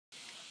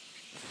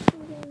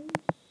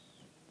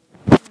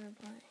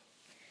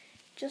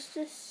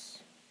Justice.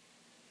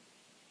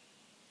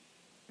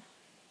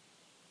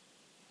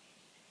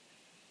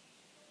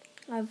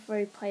 I've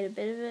already played a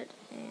bit of it,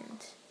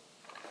 and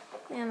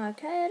yeah, I'm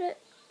okay at it.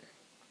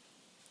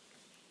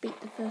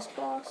 Beat the first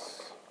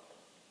boss.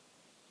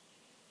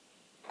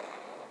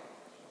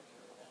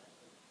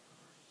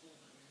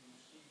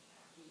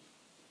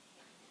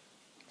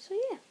 So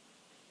yeah.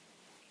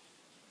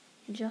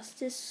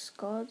 Justice,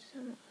 God,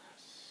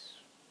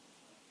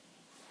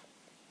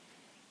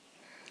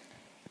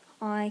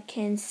 I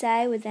can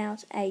say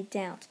without a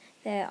doubt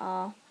there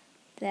are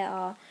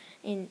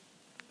in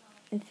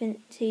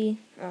Infinity.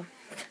 Oh,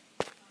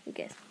 who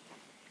cares?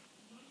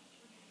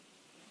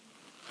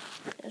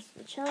 That's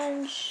the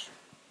challenge.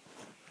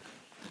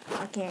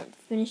 I can't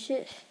finish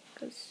it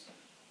because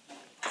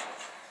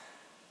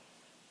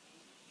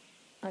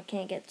I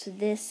can't get to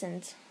this,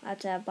 and I have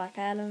to have Black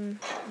Adam.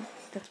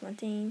 That's my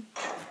team.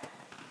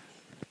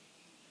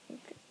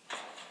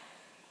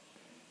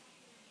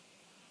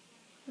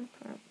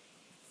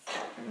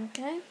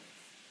 Okay.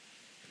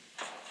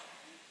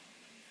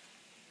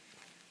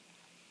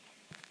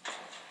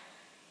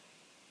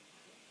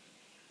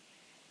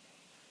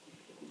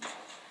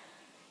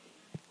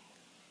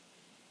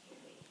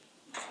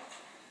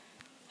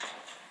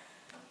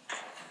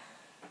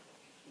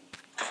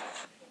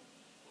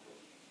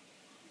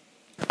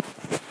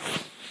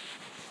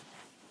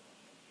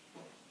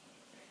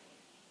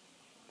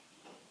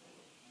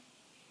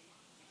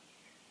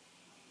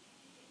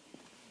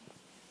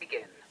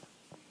 Begin.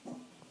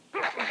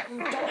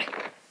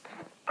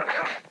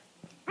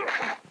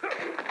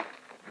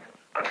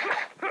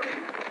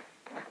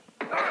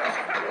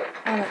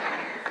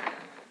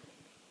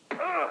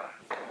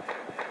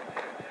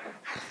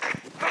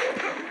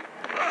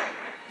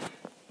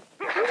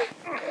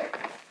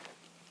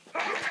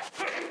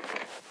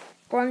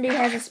 Grundy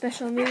has a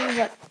special move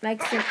that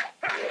makes him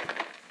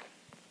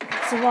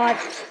survive.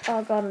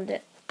 Oh god, I'm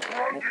dead.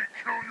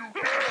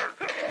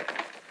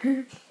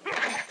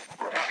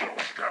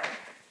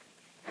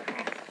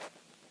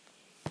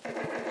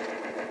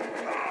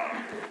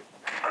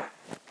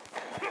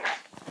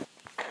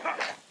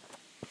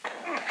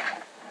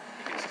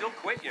 Still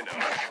quit, you know.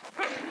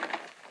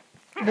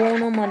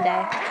 Born on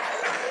Monday.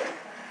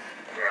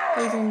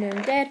 He's in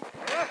him dead.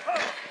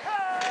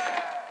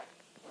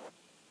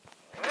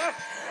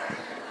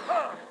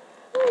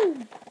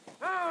 Woo.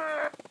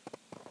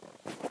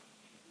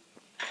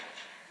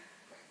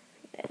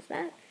 There's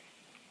that.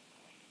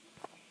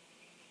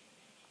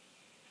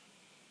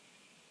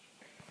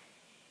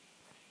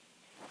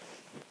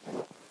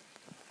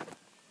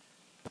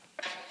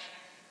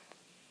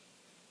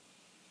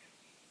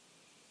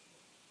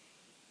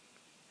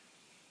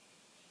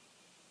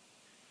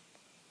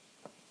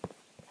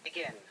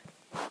 Begin.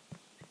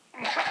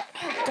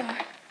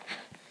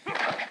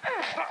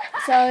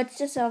 So it's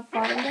just a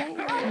fighting game,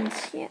 and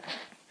yeah.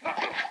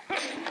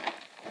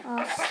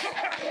 Ask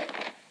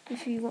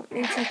if you want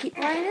me to keep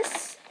playing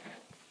this.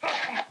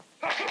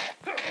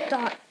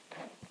 Die.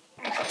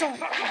 Die.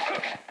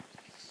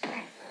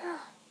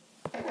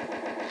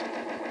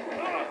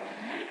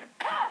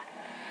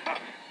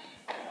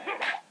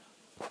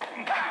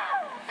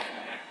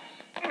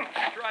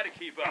 Try to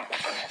keep up.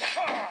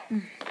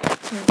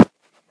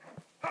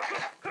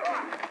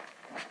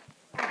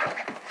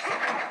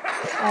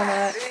 Oh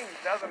no. Stings,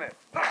 doesn't it?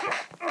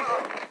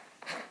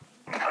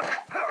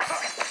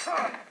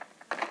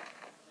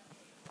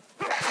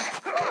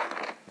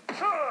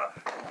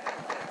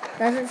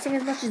 Doesn't sing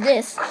as much as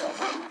this.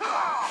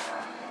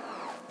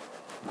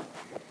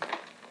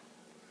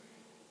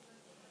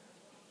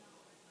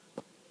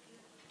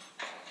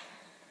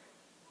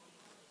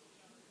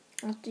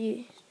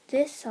 After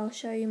this, I'll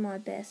show you my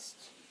best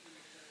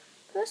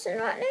person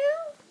right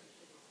now.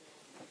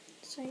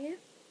 So yeah.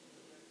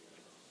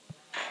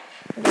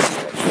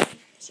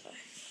 So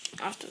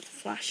after the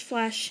Flash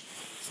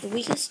is the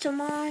weakest to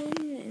mine,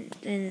 and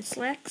then it's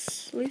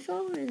Lex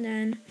Luthor, and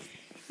then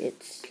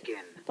it's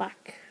Begin.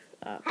 Black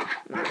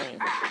Nightwing.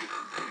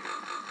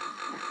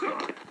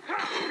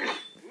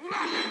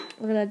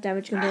 Look at that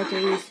damage compared to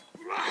these.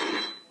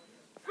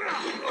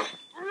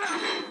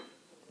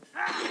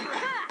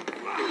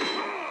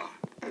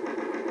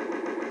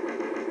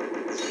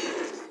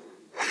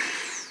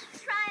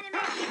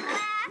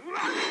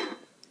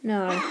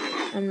 No,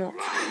 I'm not.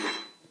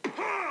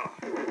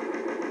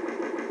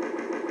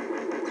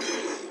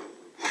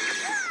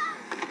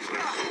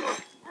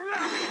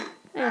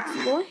 Hey, that's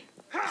the boy.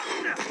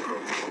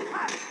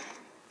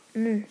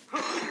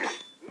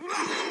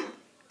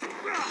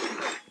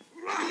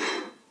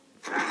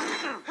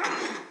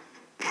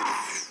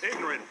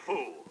 Ignorant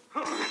fool.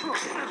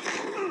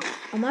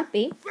 I might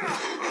be.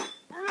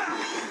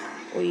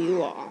 Or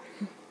you are.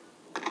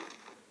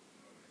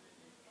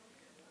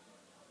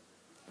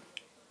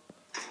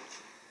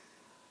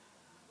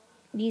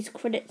 These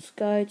credits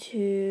go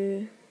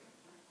to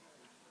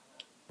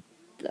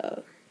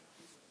the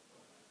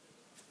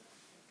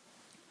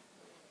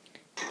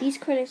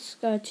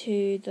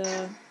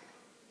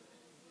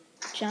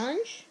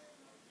challenge,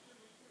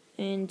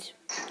 and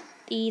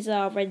these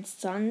are red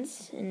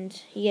suns,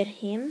 and you get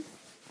him.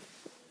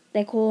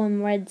 They call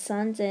them red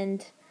suns,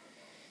 and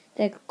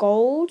they're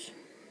gold,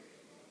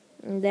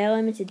 and they're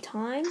limited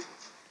time.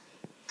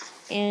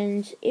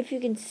 And if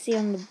you can see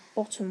on the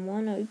bottom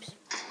one, oops,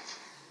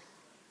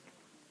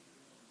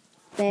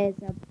 there's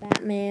a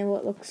Batman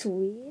what looks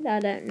weird. I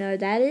don't know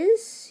that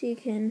is. You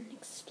can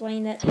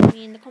explain that to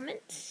me in the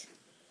comments.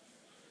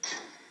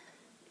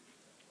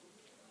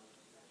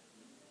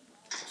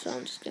 So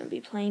I'm just going to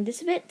be playing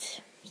this a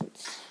bit.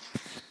 Since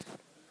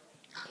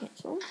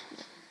cancel.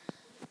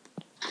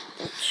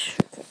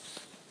 Okay.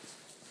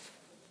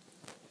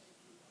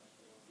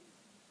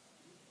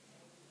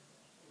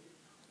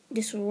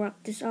 This will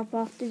wrap this up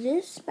after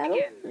this battle.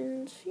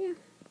 And yeah.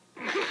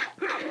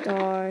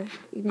 Die.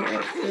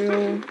 Ignite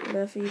thrill.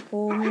 Whatever you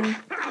call me.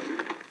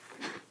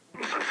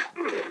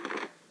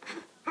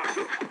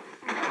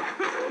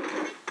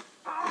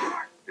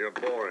 You're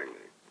boring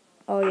me.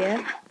 Oh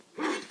yeah.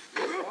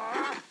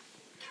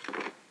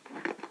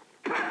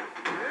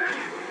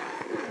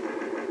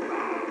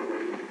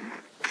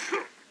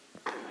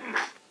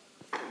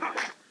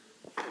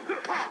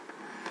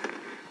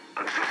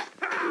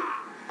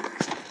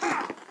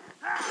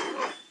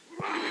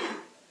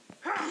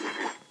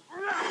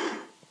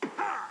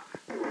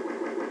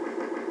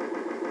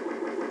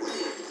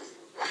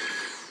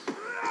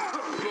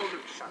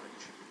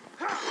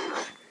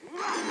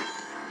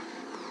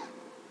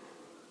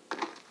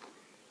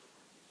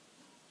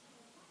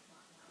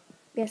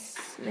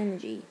 Yes,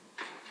 energy.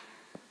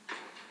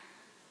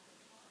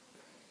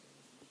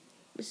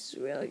 This is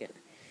really good.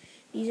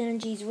 These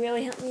energies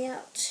really help me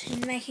out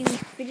in making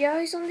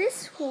videos on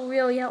this. Will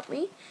really help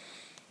me.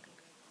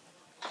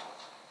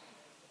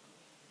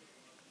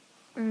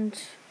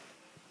 And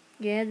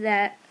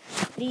yeah,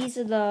 these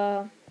are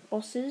the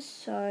bosses.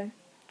 So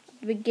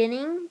at the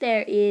beginning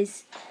there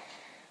is,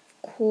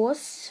 of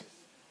course,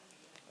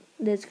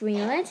 there's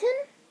Green Lantern.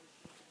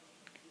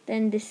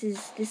 Then this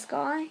is this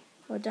guy.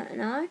 I don't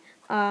know.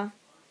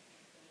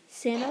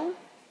 Sinner.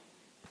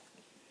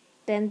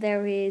 Then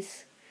there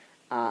is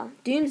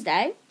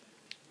Doomsday,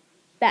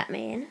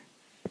 Batman,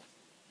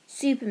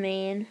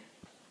 Superman,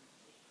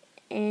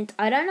 and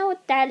I don't know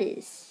what that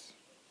is.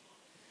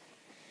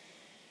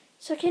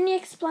 So can you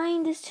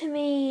explain this to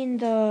me in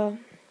the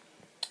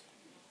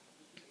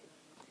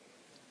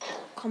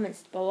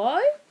comments below?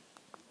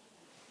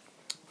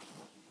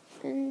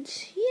 And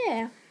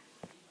yeah,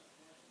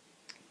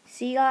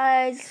 see you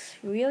guys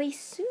really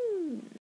soon.